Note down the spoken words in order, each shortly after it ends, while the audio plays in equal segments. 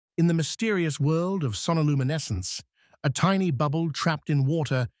In the mysterious world of sonoluminescence, a tiny bubble trapped in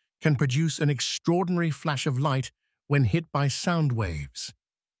water can produce an extraordinary flash of light when hit by sound waves.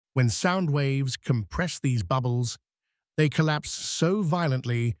 When sound waves compress these bubbles, they collapse so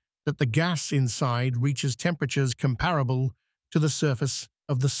violently that the gas inside reaches temperatures comparable to the surface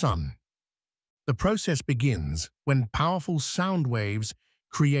of the sun. The process begins when powerful sound waves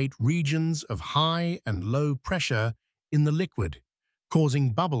create regions of high and low pressure in the liquid,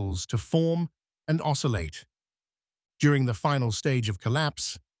 causing bubbles to form and oscillate. During the final stage of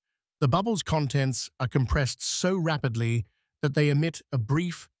collapse, the bubble's contents are compressed so rapidly that they emit a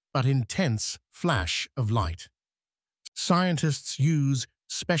brief but intense flash of light. Scientists use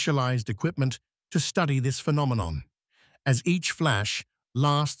specialized equipment to study this phenomenon, as each flash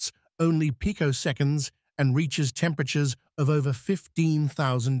lasts only picoseconds and reaches temperatures of over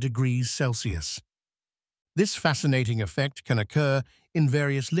 15,000 degrees Celsius. This fascinating effect can occur in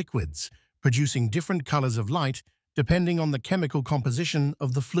various liquids, producing different colors of light depending on the chemical composition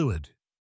of the fluid.